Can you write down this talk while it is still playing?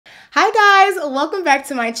Hi guys, welcome back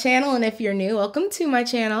to my channel, and if you're new, welcome to my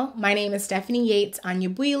channel. My name is Stephanie Yates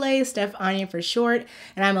Anya, Steph Anya for short,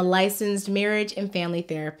 and I'm a licensed marriage and family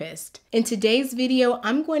therapist. In today's video,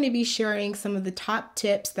 I'm going to be sharing some of the top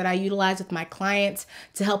tips that I utilize with my clients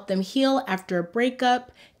to help them heal after a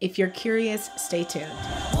breakup. If you're curious, stay tuned.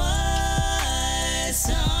 What's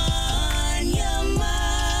on your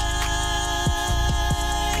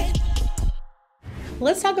mind?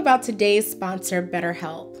 Let's talk about today's sponsor,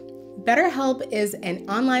 BetterHelp. BetterHelp is an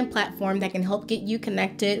online platform that can help get you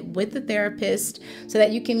connected with the therapist so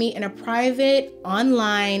that you can meet in a private,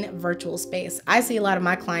 online, virtual space. I see a lot of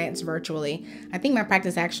my clients virtually. I think my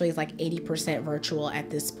practice actually is like 80% virtual at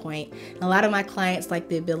this point. And a lot of my clients like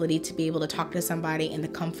the ability to be able to talk to somebody in the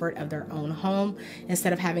comfort of their own home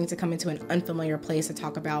instead of having to come into an unfamiliar place to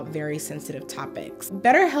talk about very sensitive topics.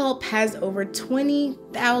 BetterHelp has over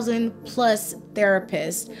 20,000 plus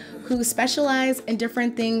therapists who specialize in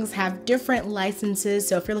different things, have different licenses.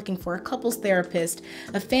 So if you're looking for a couples therapist,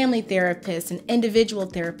 a family therapist, an individual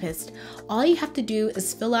therapist, all you have to do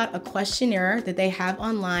is fill out a questionnaire that they have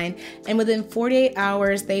online, and within 48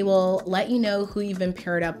 hours, they will let you know who you've been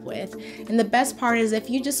paired up with. And the best part is if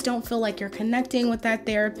you just don't feel like you're connecting with that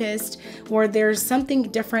therapist, or there's something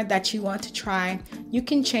different that you want to try, you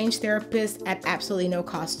can change therapists at absolutely no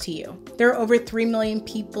cost to you. There are over 3 million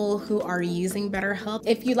people who are using BetterHelp.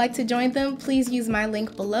 If you'd like to join them, please use my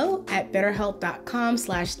link below at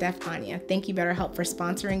betterhelp.com/StephAnya. Thank you, BetterHelp, for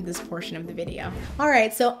sponsoring this portion of the video. All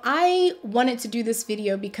right, so I wanted to do this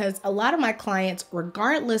video because a lot of my clients,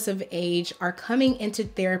 regardless of age, are coming into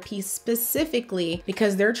therapy specifically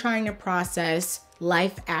because they're trying to process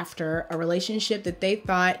life after a relationship that they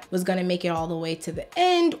thought was going to make it all the way to the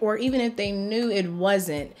end, or even if they knew it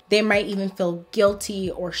wasn't, they might even feel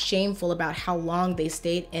guilty or shameful about how long they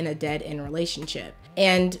stayed in a dead-end relationship.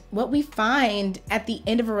 And what we find at the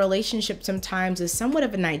end of a relationship sometimes is somewhat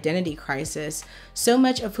of an identity crisis. So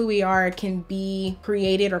much of who we are can be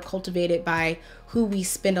created or cultivated by who we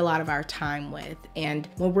spend a lot of our time with. And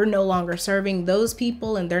when we're no longer serving those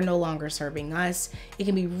people and they're no longer serving us, it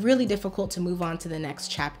can be really difficult to move on to the next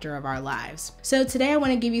chapter of our lives. So today I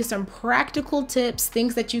want to give you some practical tips,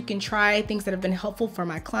 things that you can try, things that have been helpful for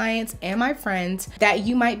my clients and my friends that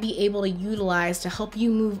you might be able to utilize to help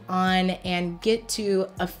you move on and get to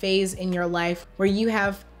a phase in your life where you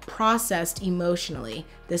have processed emotionally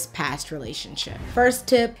this past relationship. First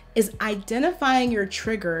tip is identifying your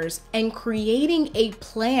triggers and creating a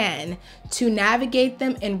plan to navigate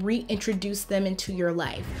them and reintroduce them into your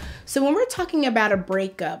life. So when we're talking about a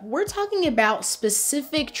breakup, we're talking about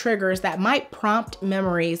specific triggers that might prompt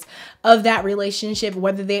memories of that relationship,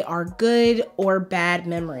 whether they are good or bad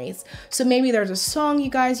memories. So maybe there's a song you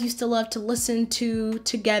guys used to love to listen to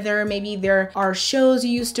together. Maybe there are shows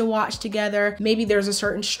you used to watch together. Maybe there's a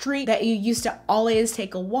certain street that you used to always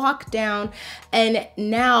take a walk down, and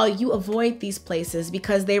now you avoid these places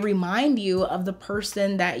because they remind you of the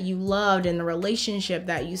person that you loved and the relationship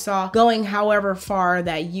that you saw going however far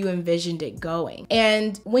that you envisioned it going.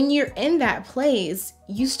 And when you're in that place,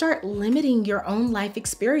 you start limiting your own life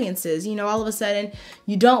experiences. You know, all of a sudden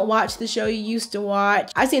you don't watch the show you used to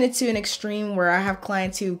watch. I've seen it to an extreme where I have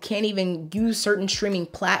clients who can't even use certain streaming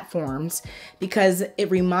platforms because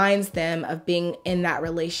it reminds them of being in that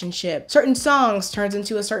relationship. Certain songs turns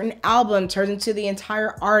into a certain album, turns into the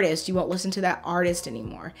entire artist. You won't listen to that artist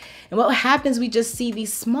anymore. And what happens, we just see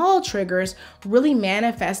these small triggers really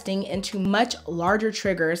manifesting into much larger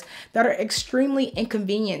triggers that are extremely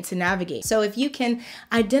inconvenient to navigate. So if you can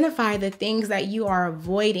identify the things that you are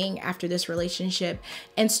avoiding after this relationship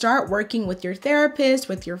and start working with your therapist,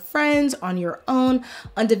 with your friends, on your own,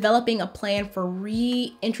 on developing a plan for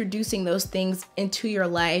reintroducing those things into your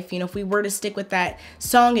life. You know, if we were to stick with that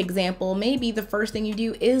song example, maybe the first thing you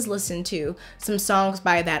do is listen to some songs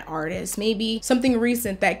by that artist. Maybe something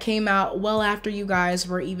recent that came out well after you guys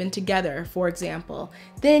were even together, for example.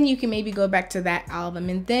 Then you can maybe go back to that album,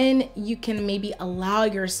 and then you can maybe allow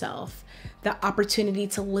yourself the opportunity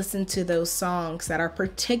to listen to those songs that are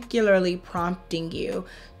particularly prompting you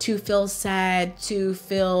to feel sad, to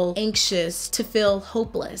feel anxious, to feel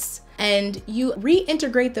hopeless. And you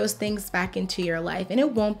reintegrate those things back into your life, and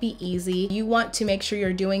it won't be easy. You want to make sure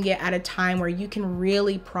you're doing it at a time where you can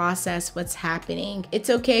really process what's happening. It's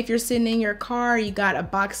okay if you're sitting in your car, you got a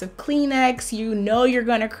box of Kleenex, you know you're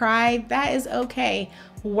gonna cry, that is okay.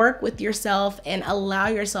 Work with yourself and allow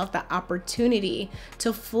yourself the opportunity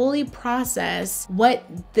to fully process what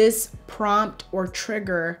this prompt or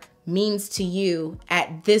trigger means to you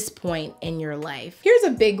at this point in your life. Here's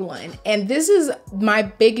a big one, and this is my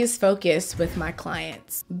biggest focus with my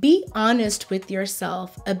clients. Be honest with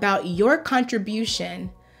yourself about your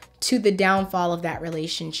contribution to the downfall of that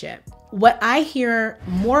relationship. What I hear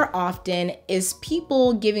more often is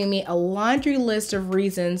people giving me a laundry list of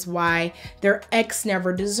reasons why their ex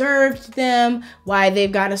never deserved them, why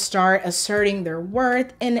they've got to start asserting their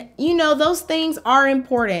worth. And you know, those things are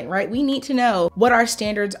important, right? We need to know what our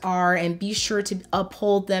standards are and be sure to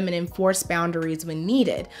uphold them and enforce boundaries when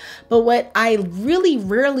needed. But what I really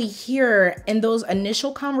rarely hear in those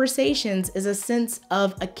initial conversations is a sense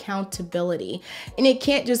of accountability. And it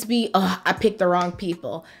can't just be, oh, I picked the wrong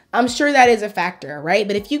people. I'm sure that is a factor, right?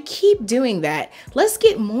 But if you keep doing that, let's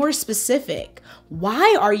get more specific.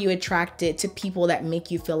 Why are you attracted to people that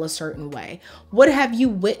make you feel a certain way? What have you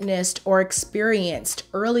witnessed or experienced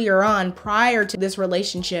earlier on prior to this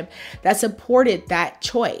relationship that supported that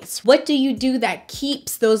choice? What do you do that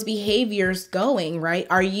keeps those behaviors going, right?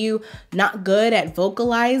 Are you not good at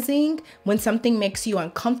vocalizing when something makes you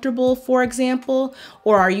uncomfortable, for example?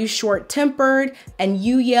 Or are you short-tempered and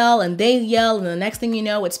you yell and they yell and the next thing you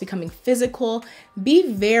know, it's becoming physical?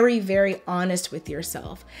 Be very, very honest with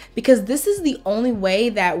yourself, because this is the only way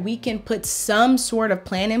that we can put some sort of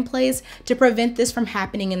plan in place to prevent this from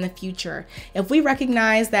happening in the future. If we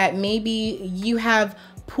recognize that maybe you have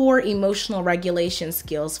poor emotional regulation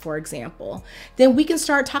skills, for example, then we can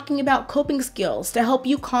start talking about coping skills to help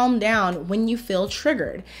you calm down when you feel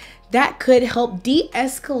triggered. That could help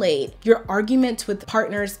de-escalate your arguments with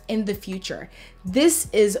partners in the future. This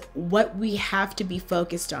is what we have to be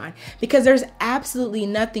focused on, because there's absolutely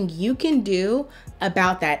nothing you can do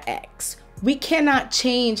about that ex. We cannot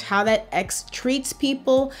change how that ex treats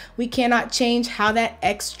people. We cannot change how that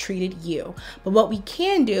ex treated you. But what we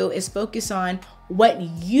can do is focus on what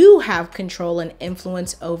you have control and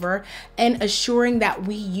influence over, and assuring that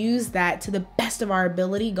we use that to the best of our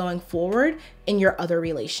ability going forward in your other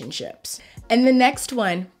relationships. And the next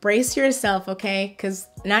one, brace yourself, okay? Because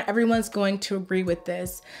not everyone's going to agree with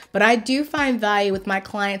this, but I do find value with my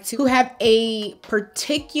clients who have a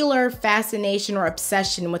particular fascination or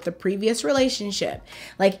obsession with the previous relationship.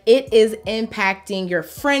 Like, it is impacting your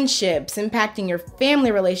friendships, impacting your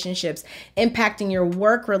family relationships, impacting your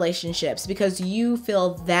work relationships, because you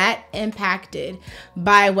feel that impacted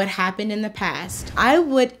by what happened in the past. I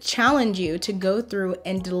would challenge you to go through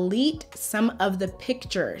and delete some of the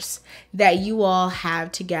pictures that you all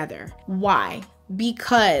have together. Why?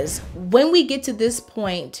 Because when we get to this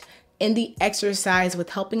point in the exercise with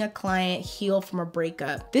helping a client heal from a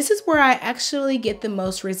breakup, this is where I actually get the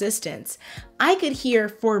most resistance. I could hear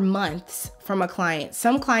for months from a client,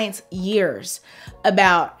 some clients years,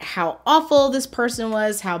 about how awful this person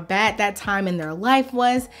was, how bad that time in their life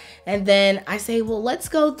was. And then I say, well, let's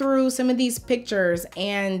go through some of these pictures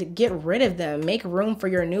and get rid of them, make room for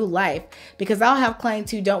your new life. Because I'll have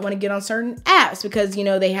clients who don't want to get on certain apps because, you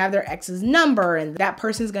know, they have their ex's number and that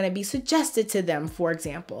person's going to be suggested to them, for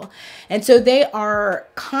example. And so they are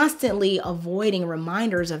constantly avoiding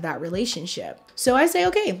reminders of that relationship. So I say,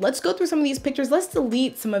 okay, let's go through some of these pictures. Let's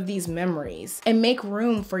delete some of these memories and make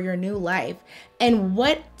room for your new life. And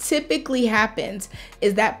what typically happens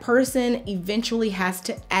is that person eventually has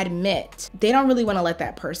to admit they don't really want to let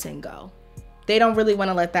that person go. They don't really want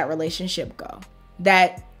to let that relationship go.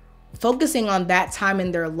 That focusing on that time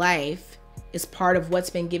in their life is part of what's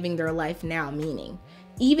been giving their life now meaning.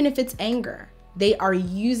 Even if it's anger, they are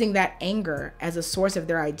using that anger as a source of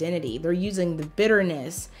their identity. They're using the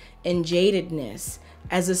bitterness and jadedness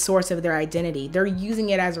as a source of their identity. They're using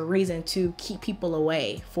it as a reason to keep people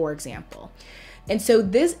away, for example. And so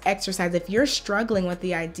this exercise, if you're struggling with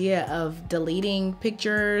the idea of deleting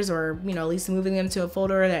pictures or, you know, at least moving them to a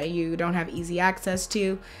folder that you don't have easy access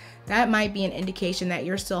to, that might be an indication that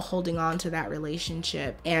you're still holding on to that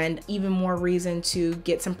relationship, and even more reason to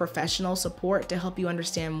get some professional support to help you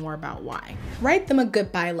understand more about why. Write them a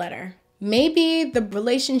goodbye letter. Maybe the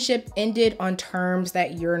relationship ended on terms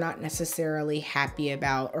that you're not necessarily happy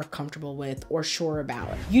about or comfortable with or sure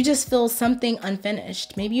about. You just feel something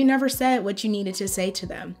unfinished. Maybe you never said what you needed to say to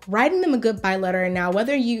them. Writing them a goodbye letter, now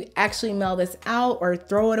whether you actually mail this out or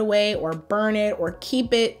throw it away or burn it or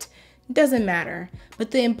keep it, doesn't matter.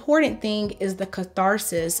 But the important thing is the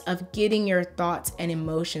catharsis of getting your thoughts and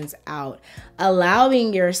emotions out,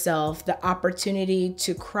 allowing yourself the opportunity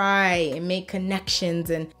to cry and make connections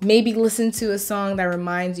and maybe listen to a song that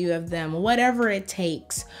reminds you of them, whatever it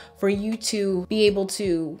takes for you to be able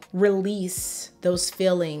to release those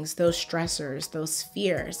feelings, those stressors, those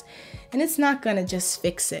fears. And it's not gonna just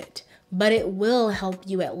fix it, but it will help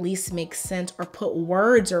you at least make sense or put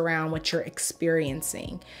words around what you're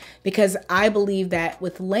experiencing. Because I believe that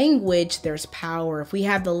with language, there's power. If we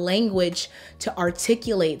have the language to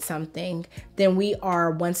articulate something, then we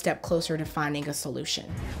are one step closer to finding a solution.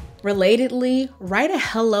 Relatedly, write a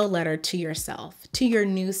hello letter to yourself, to your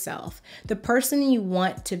new self, the person you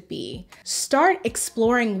want to be. Start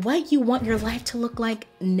exploring what you want your life to look like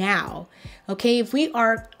now. Okay, if we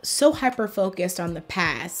are so hyper-focused on the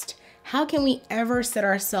past, how can we ever set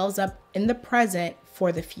ourselves up in the present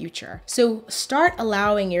for the future? So start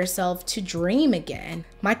allowing yourself to dream again.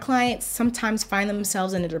 My clients sometimes find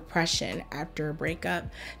themselves in a depression after a breakup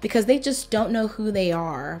because they just don't know who they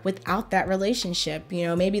are without that relationship. You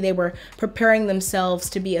know, maybe they were preparing themselves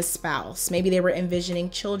to be a spouse. Maybe they were envisioning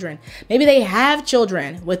children. Maybe they have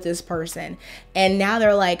children with this person. And now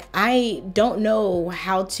they're like, I don't know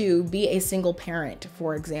how to be a single parent,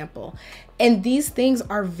 for example. And these things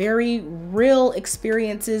are very real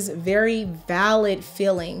experiences, very valid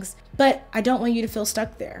feelings, but I don't want you to feel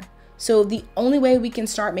stuck there. So the only way we can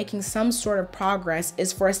start making some sort of progress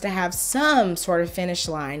is for us to have some sort of finish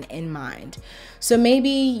line in mind. So maybe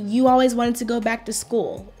you always wanted to go back to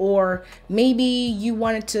school, or maybe you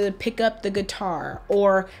wanted to pick up the guitar,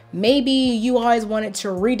 or maybe you always wanted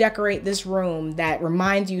to redecorate this room that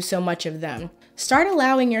reminds you so much of them. Start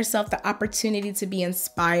allowing yourself the opportunity to be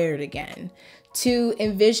inspired again, to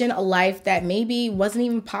envision a life that maybe wasn't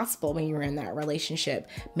even possible when you were in that relationship.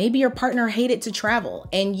 Maybe your partner hated to travel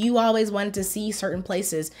and you always wanted to see certain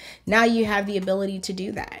places. Now you have the ability to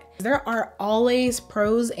do that. There are always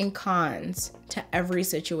pros and cons to every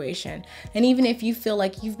situation. And even if you feel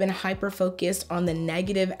like you've been hyper-focused on the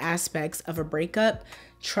negative aspects of a breakup,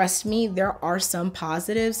 trust me, there are some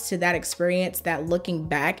positives to that experience that looking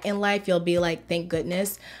back in life, you'll be like, thank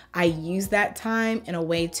goodness I used that time in a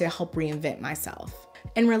way to help reinvent myself.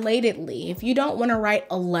 And relatedly, if you don't want to write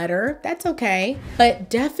a letter, that's okay, but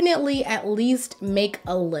definitely at least make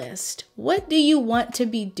a list. What do you want to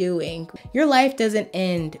be doing? Your life doesn't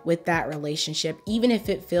end with that relationship, even if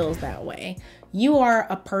it feels that way. You are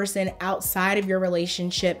a person outside of your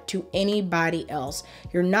relationship to anybody else.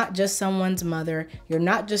 You're not just someone's mother. You're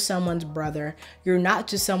not just someone's brother. You're not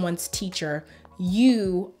just someone's teacher.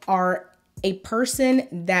 You are a person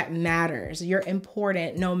that matters. You're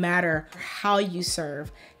important no matter how you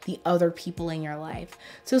serve the other people in your life.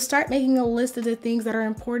 So start making a list of the things that are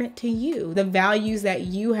important to you, the values that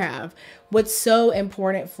you have, what's so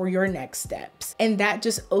important for your next steps. And that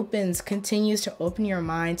just continues to open your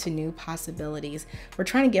mind to new possibilities. We're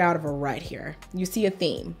trying to get out of a rut here. You see a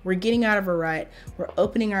theme. We're getting out of a rut. We're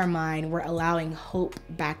opening our mind. We're allowing hope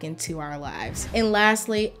back into our lives. And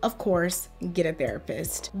lastly, of course, get a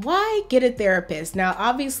therapist. Why get a therapist? Now,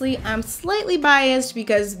 obviously, I'm slightly biased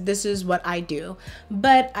because this is what I do,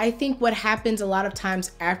 but I think what happens a lot of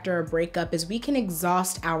times after a breakup is we can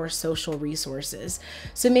exhaust our social resources.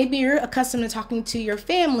 So maybe you're accustomed to talking to your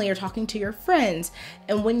family or talking to your friends.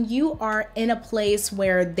 And when you are in a place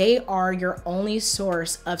where they are your only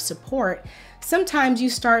source of support, sometimes you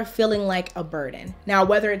start feeling like a burden. Now,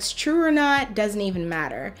 whether it's true or not doesn't even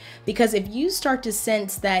matter, because if you start to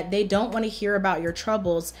sense that they don't want to hear about your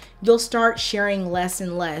troubles, you'll start sharing less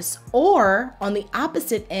and less. Or on the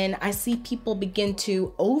opposite end, I see people begin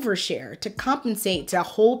to overshare to compensate, to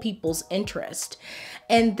hold people's interest.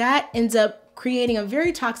 And that ends up creating a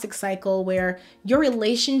very toxic cycle where your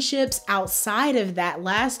relationships outside of that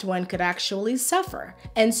last one could actually suffer.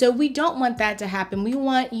 And so we don't want that to happen. We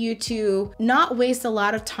want you to not waste a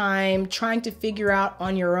lot of time trying to figure out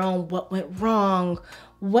on your own what went wrong.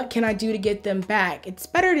 What can I do to get them back? It's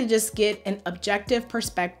better to just get an objective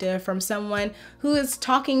perspective from someone who is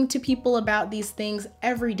talking to people about these things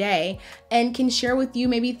every day and can share with you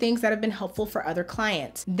maybe things that have been helpful for other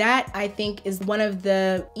clients. That, I think, is one of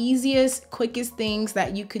the easiest, quickest things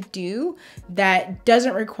that you could do that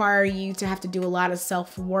doesn't require you to have to do a lot of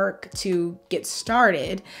self-work to get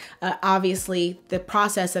started. Obviously, the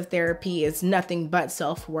process of therapy is nothing but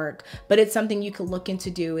self-work, but it's something you could look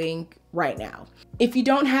into doing right now. If you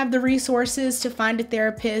don't have the resources to find a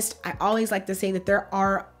therapist, I always like to say that there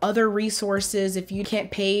are other resources. If you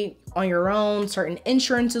can't pay on your own, certain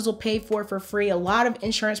insurances will pay for it for free. A lot of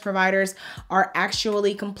insurance providers are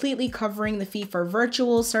actually completely covering the fee for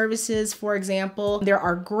virtual services, for example. There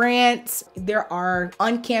are grants, there are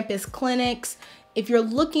on-campus clinics. If you're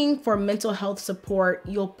looking for mental health support,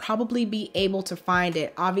 you'll probably be able to find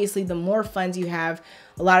it. Obviously, the more funds you have,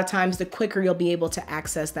 a lot of times the quicker you'll be able to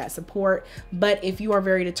access that support. But if you are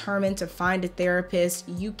very determined to find a therapist,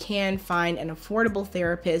 you can find an affordable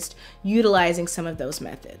therapist utilizing some of those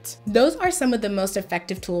methods. Those are some of the most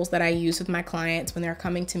effective tools that I use with my clients when they're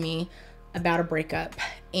coming to me about a breakup.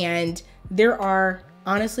 And there are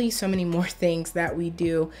honestly so many more things that we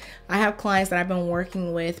do. I have clients that I've been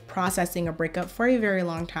working with processing a breakup for a very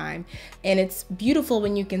long time, and it's beautiful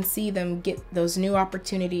when you can see them get those new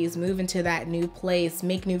opportunities, move into that new place,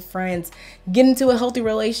 make new friends, get into a healthy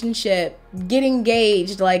relationship, get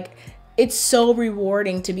engaged. Like, it's so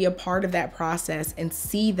rewarding to be a part of that process and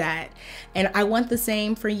see that. And I want the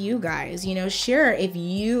same for you guys. You know, share if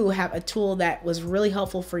you have a tool that was really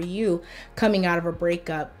helpful for you coming out of a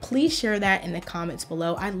breakup. Please share that in the comments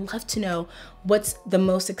below. I'd love to know what's the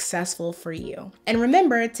most successful for you. And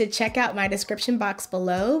remember to check out my description box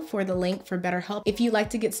below for the link for BetterHelp if you'd like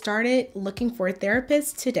to get started looking for a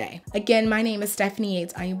therapist today. Again, my name is Stephanie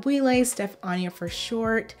Yates Anyabwile, Steph Anya for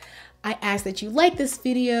short. I ask that you like this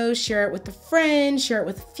video, share it with a friend, share it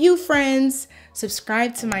with a few friends,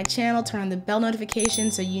 subscribe to my channel, turn on the bell notification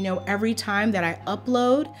so you know every time that I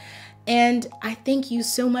upload. And I thank you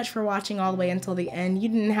so much for watching all the way until the end. You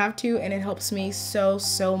didn't have to, and it helps me so,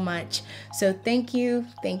 so much. So thank you,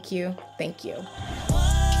 thank you, thank you.